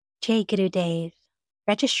Jai Guru Dev.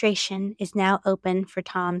 Registration is now open for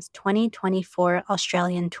Tom's 2024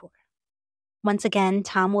 Australian tour. Once again,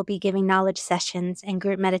 Tom will be giving knowledge sessions and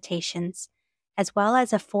group meditations, as well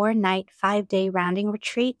as a 4-night, 5-day rounding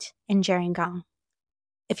retreat in Gerringong.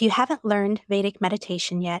 If you haven't learned Vedic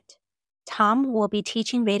meditation yet, Tom will be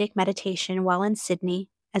teaching Vedic meditation while in Sydney,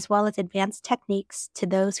 as well as advanced techniques to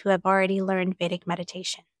those who have already learned Vedic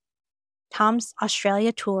meditation. Tom's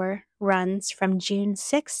Australia tour runs from June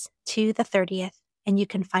 6th to the 30th, and you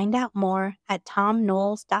can find out more at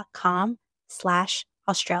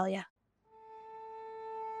tomknowles.com/Australia.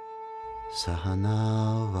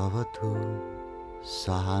 Sahana vavatu,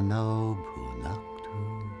 sahano bhunaktu,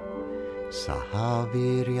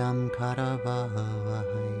 sahaviryam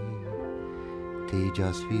karavavahai,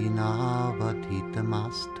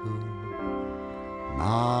 tejasvinavadhitamastu,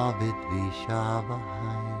 ma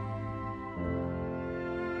vidvishavahai.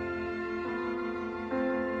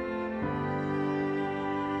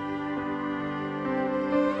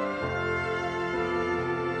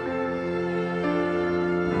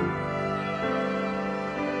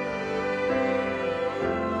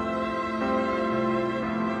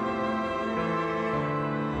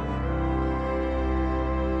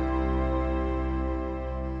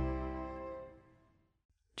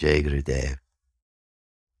 Jai Gurudev.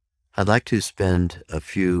 I'd like to spend a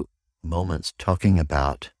few moments talking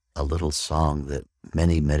about a little song that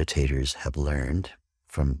many meditators have learned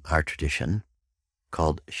from our tradition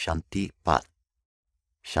called Shanti Patha.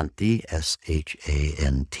 Shanti,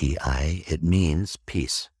 Shanti, it means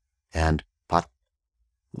peace. And Patha,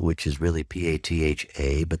 which is really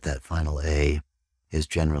Patha, but that final A is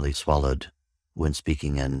generally swallowed when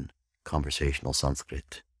speaking in conversational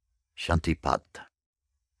Sanskrit. Shanti Patha.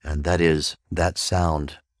 And that is that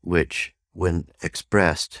sound which, when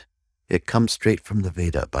expressed, it comes straight from the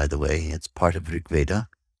Veda, by the way. It's part of Rig Veda,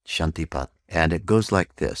 Shantipat. And it goes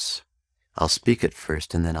like this. I'll speak it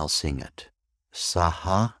first and then I'll sing it.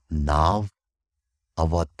 Saha nav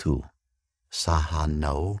avatu. Saha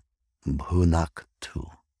no bhunaktu.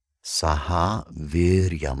 Saha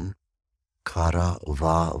viryam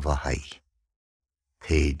karavavahai.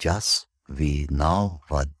 Tejas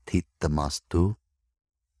vinavadhitamastu.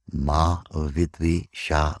 Ma vidvi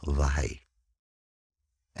sha vahai.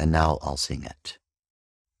 And now I'll sing it.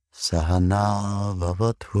 Sahana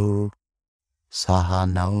vavatu,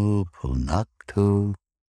 sahano bhunaktu,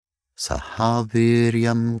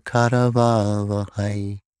 sahaviryam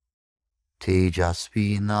karavavahai,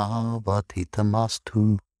 tejasvina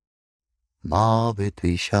vadhitamastu, ma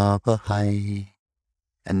vidvi sha vahai.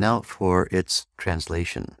 And now for its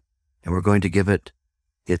translation. And we're going to give it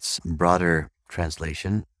its broader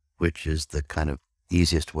translation, which is the kind of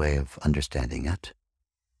easiest way of understanding it.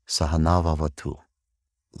 Sahanavavatu.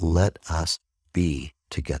 Let us be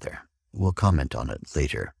together. We'll comment on it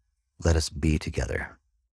later. Let us be together.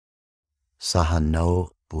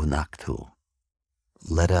 Sahano bhunaktu.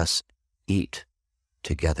 Let us eat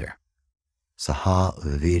together. Saha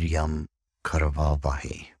viryam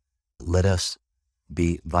karavavahi. Let us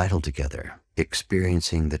be vital together,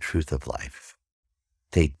 experiencing the truth of life.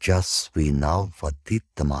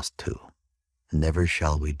 Tejasvinavadhitamastu. Never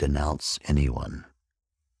shall we denounce anyone.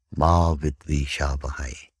 Ma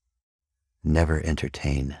vidvishavahai. Never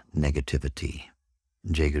entertain negativity.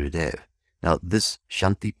 Jai Gurudev. Now this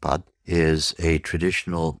Shantipad is a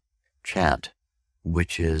traditional chant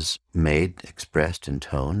which is made, expressed,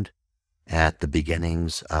 intoned at the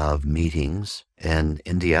beginnings of meetings in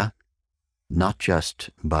India, not just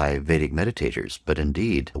by Vedic meditators, but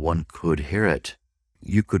indeed one could hear it.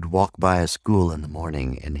 You could walk by a school in the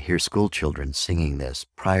morning and hear school children singing this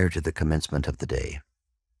prior to the commencement of the day.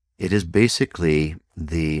 It is basically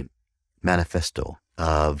the manifesto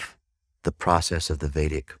of the process of the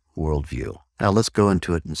Vedic worldview. Now let's go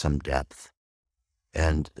into it in some depth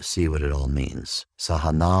and see what it all means.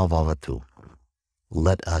 Sahana vavatu.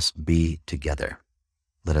 Let us be together.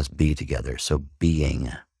 Let us be together. So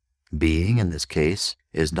being. Being, in this case,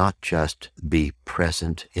 is not just be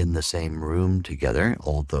present in the same room together,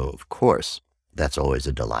 although, of course, that's always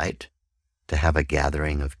a delight, to have a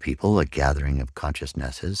gathering of people, a gathering of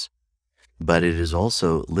consciousnesses, but it is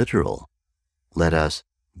also literal. Let us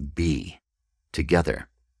be together.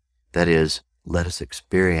 That is, let us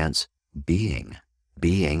experience being.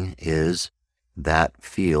 Being is that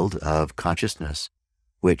field of consciousness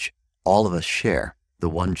which all of us share, the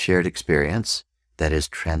one shared experience that is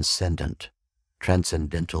transcendent.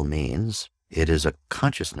 Transcendental means it is a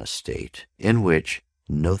consciousness state in which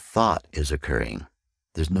no thought is occurring.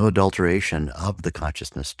 There's no adulteration of the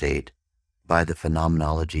consciousness state by the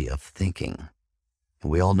phenomenology of thinking.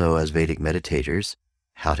 We all know as Vedic meditators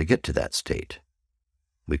how to get to that state.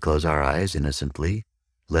 We close our eyes innocently,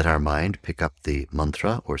 let our mind pick up the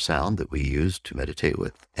mantra or sound that we use to meditate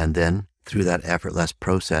with, and then through that effortless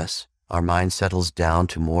process, our mind settles down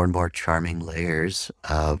to more and more charming layers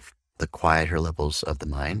of the quieter levels of the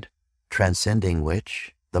mind, transcending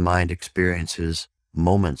which the mind experiences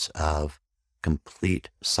moments of complete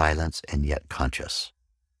silence and yet conscious.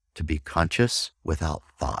 To be conscious without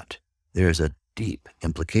thought. There is a deep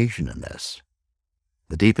implication in this.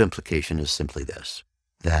 The deep implication is simply this,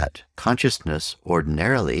 that consciousness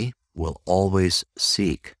ordinarily will always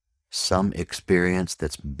seek some experience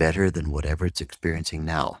that's better than whatever it's experiencing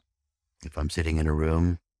now. If I'm sitting in a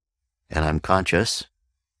room and I'm conscious,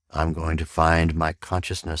 I'm going to find my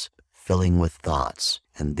consciousness filling with thoughts.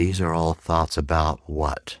 And these are all thoughts about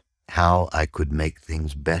what? How I could make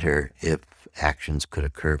things better if actions could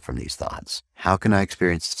occur from these thoughts. How can I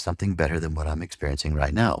experience something better than what I'm experiencing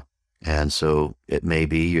right now? And so it may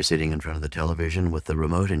be you're sitting in front of the television with the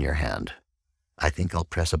remote in your hand. I think I'll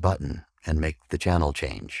press a button and make the channel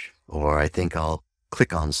change. Or I think I'll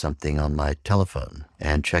click on something on my telephone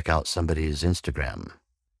and check out somebody's Instagram.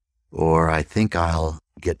 Or I think I'll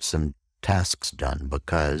get some tasks done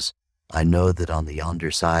because I know that on the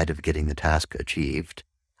yonder side of getting the task achieved,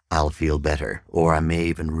 I'll feel better. Or I may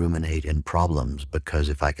even ruminate in problems because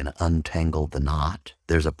if I can untangle the knot,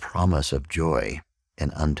 there's a promise of joy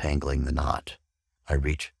in untangling the knot. I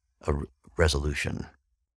reach a resolution,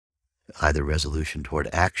 either resolution toward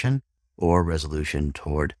action or resolution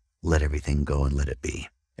toward let everything go and let it be.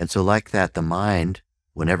 And so like that, the mind,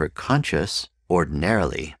 whenever conscious,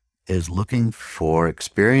 ordinarily is looking for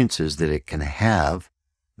experiences that it can have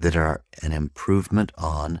that are an improvement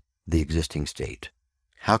on the existing state.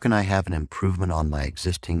 How can I have an improvement on my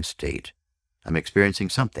existing state? I'm experiencing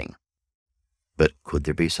something, but could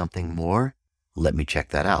there be something more? Let me check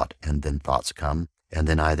that out. And then thoughts come, and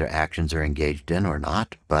then either actions are engaged in or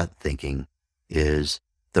not, but thinking is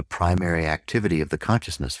the primary activity of the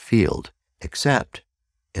consciousness field, except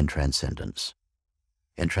in transcendence.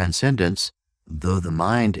 In transcendence, though the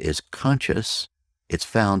mind is conscious, it's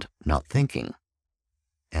found not thinking.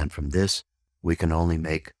 And from this, we can only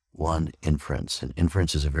make one inference. And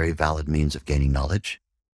inference is a very valid means of gaining knowledge.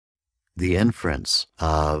 The inference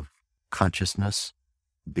of consciousness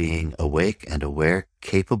being awake and aware,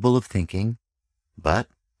 capable of thinking, but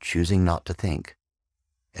choosing not to think.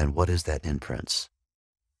 And what is that inference?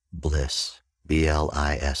 Bliss,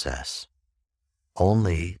 B-L-I-S-S.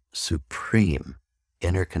 Only supreme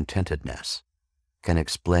inner contentedness can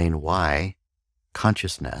explain why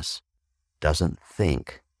consciousness doesn't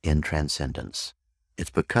think in transcendence. It's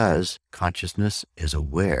because consciousness is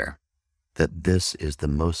aware that this is the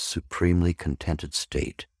most supremely contented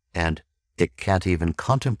state, and it can't even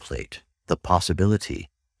contemplate the possibility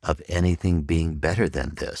of anything being better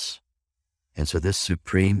than this. And so this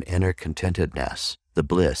supreme inner contentedness, the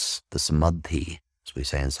bliss, the samadhi, as we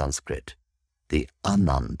say in Sanskrit, the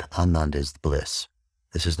anand is bliss.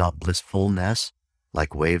 This is not blissfulness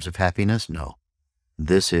like waves of happiness, no.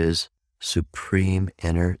 This is supreme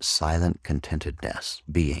inner silent contentedness,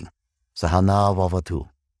 being. Sahana vavatu.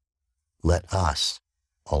 Let us,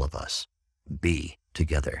 all of us, be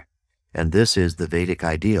together. And this is the Vedic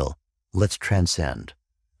ideal. Let's transcend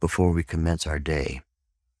before we commence our day.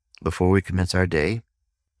 Before we commence our day,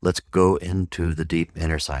 let's go into the deep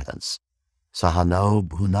inner silence. Sahano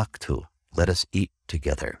bhunaktu. Let us eat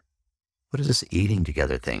together. What is this eating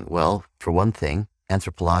together thing? Well, for one thing,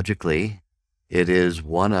 anthropologically, it is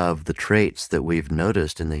one of the traits that we've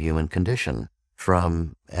noticed in the human condition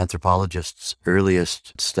from anthropologists'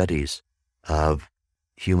 earliest studies of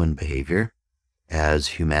human behavior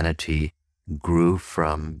as humanity grew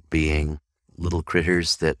from being little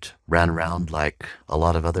critters that ran around like a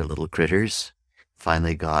lot of other little critters,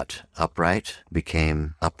 finally got upright,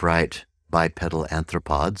 became upright bipedal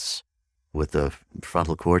anthropods with the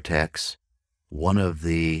frontal cortex. One of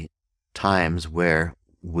the times where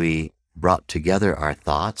we brought together our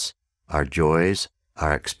thoughts, our joys,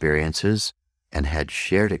 our experiences, and had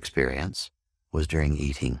shared experience was during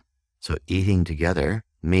eating. So eating together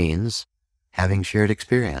means having shared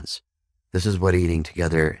experience. This is what eating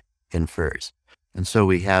together infers. And so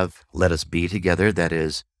we have let us be together, that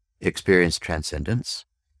is, experience transcendence.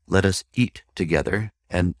 Let us eat together.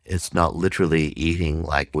 And it's not literally eating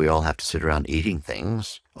like we all have to sit around eating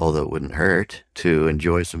things, although it wouldn't hurt to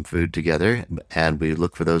enjoy some food together, and we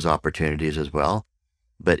look for those opportunities as well.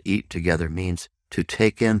 But eat together means to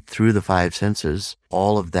take in through the five senses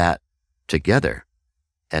all of that together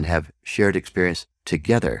and have shared experience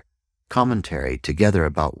together, commentary together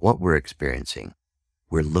about what we're experiencing.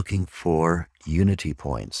 We're looking for unity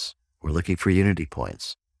points. We're looking for unity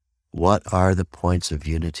points. What are the points of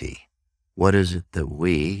unity? What is it that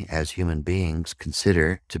we, as human beings,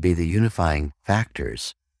 consider to be the unifying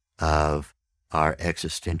factors of our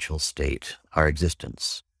existential state, our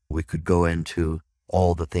existence? We could go into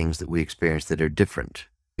all the things that we experience that are different.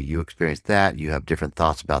 You experience that, you have different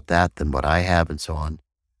thoughts about that than what I have, and so on.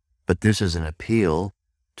 But this is an appeal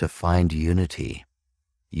to find unity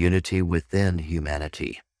within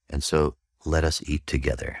humanity. And so let us eat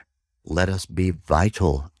together. Let us be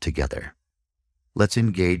vital together. Let's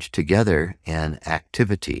engage together in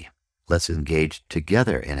activity. Let's engage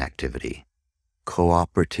together in activity.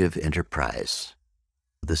 Cooperative enterprise.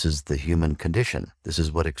 This is the human condition. This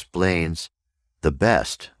is what explains the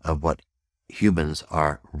best of what humans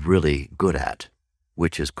are really good at,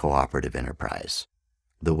 which is cooperative enterprise.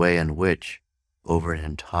 The way in which, over an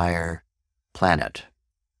entire planet,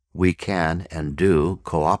 we can and do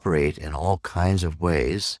cooperate in all kinds of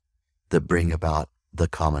ways that bring about the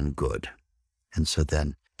common good. And so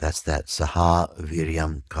then that's that saha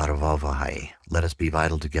viryam karavavahai. Let us be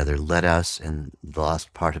vital together. Let us, and the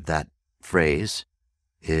last part of that phrase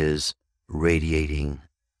is radiating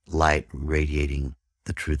light, radiating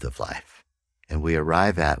the truth of life. And we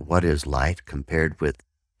arrive at what is light compared with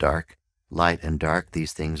dark. Light and dark,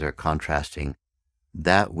 these things are contrasting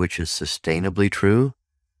that which is sustainably true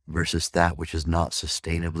versus that which is not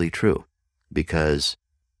sustainably true, because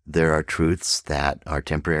there are truths that are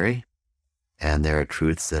temporary and there are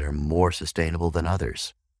truths that are more sustainable than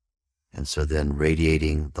others. And so then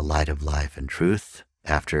radiating the light of life and truth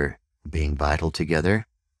after being vital together,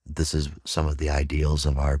 this is some of the ideals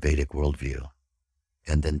of our Vedic worldview.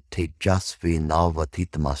 And then tejasvi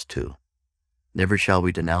nalvatitamastu. Never shall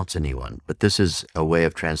we denounce anyone. But this is a way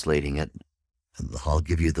of translating it. I'll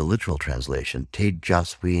give you the literal translation.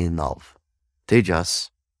 Tejasvi nav. Tejas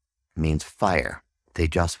means fire.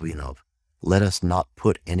 Tejasvi nav. Let us not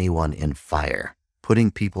put anyone in fire. Putting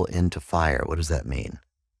people into fire, what does that mean?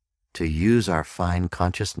 To use our fine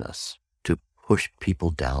consciousness to push people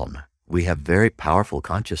down. We have very powerful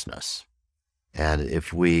consciousness. And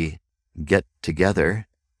if we get together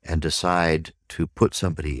and decide to put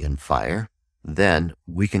somebody in fire, then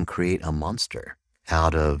we can create a monster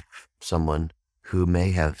out of someone who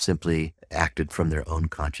may have simply acted from their own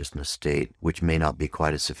consciousness state, which may not be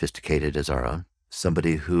quite as sophisticated as our own.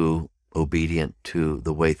 Somebody who, obedient to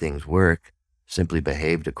the way things work, simply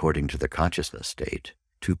behaved according to their consciousness state.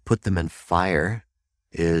 To put them in fire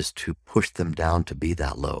is to push them down to be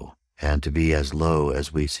that low, and to be as low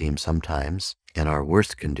as we seem sometimes. In our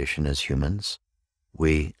worst condition as humans,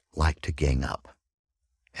 we like to gang up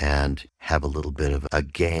and have a little bit of a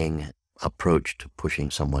gang approach to pushing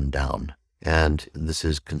someone down. And this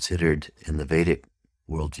is considered in the Vedic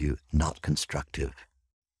worldview not constructive.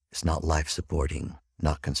 It's not life-supporting,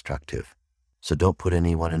 not constructive. So don't put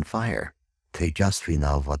anyone in fire. Tejasvi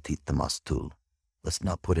nalvatitamastu. Let's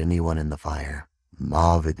not put anyone in the fire.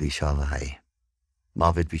 Ma vidvishavahai.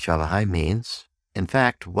 Ma vidvishavahai means, in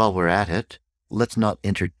fact, while we're at it, let's not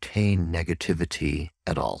entertain negativity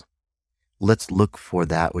at all. Let's look for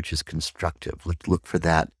that which is constructive. Let's look for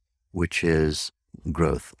that which is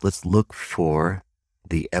growth. Let's look for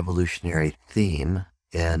the evolutionary theme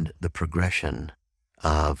and the progression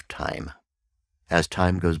of time. As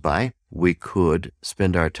time goes by, we could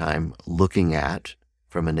spend our time looking at,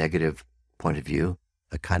 from a negative point of view,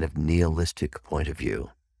 a kind of nihilistic point of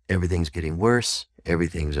view. Everything's getting worse.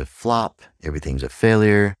 Everything's a flop. Everything's a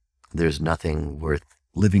failure. There's nothing worth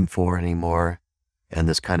living for anymore. And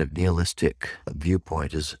this kind of nihilistic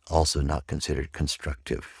viewpoint is also not considered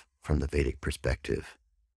constructive from the Vedic perspective.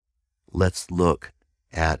 Let's look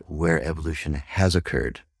at where evolution has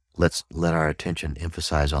occurred. Let's let our attention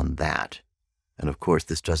emphasize on that. And of course,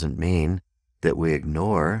 this doesn't mean that we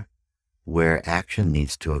ignore where action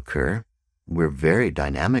needs to occur. We're very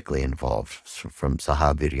dynamically involved from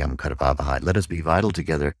Saha Viryam Karavavahai. Let us be vital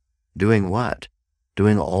together. Doing what?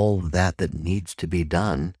 Doing all that needs to be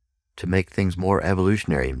done to make things more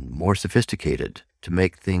evolutionary, more sophisticated, to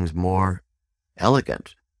make things more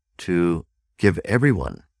elegant, to give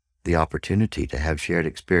everyone the opportunity to have shared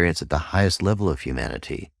experience at the highest level of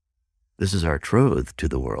humanity. This is our truth to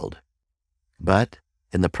the world. But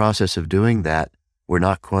in the process of doing that, we're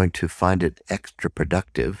not going to find it extra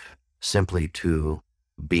productive simply to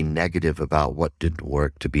be negative about what didn't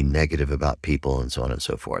work, to be negative about people, and so on and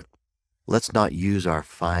so forth. Let's not use our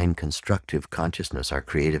fine constructive consciousness, our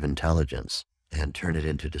creative intelligence, and turn it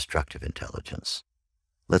into destructive intelligence.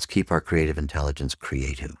 Let's keep our creative intelligence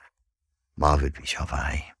creative. Mavid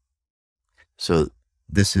Vishavai. So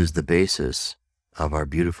this is the basis of our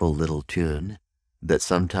beautiful little tune that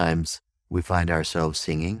sometimes we find ourselves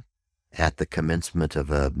singing, at the commencement of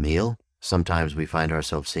a meal. Sometimes we find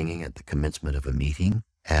ourselves singing at the commencement of a meeting,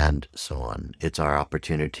 and so on. It's our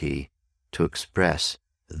opportunity to express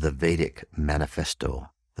the Vedic manifesto.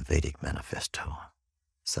 The Vedic manifesto.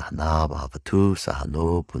 Sahana bhavatu,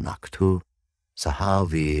 sahano punaktu, saha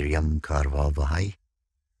viryam karvavahai,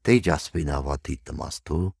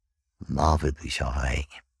 tejasvinavaditamastu, mavidvishahai.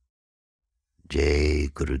 Jai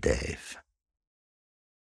Gurudev.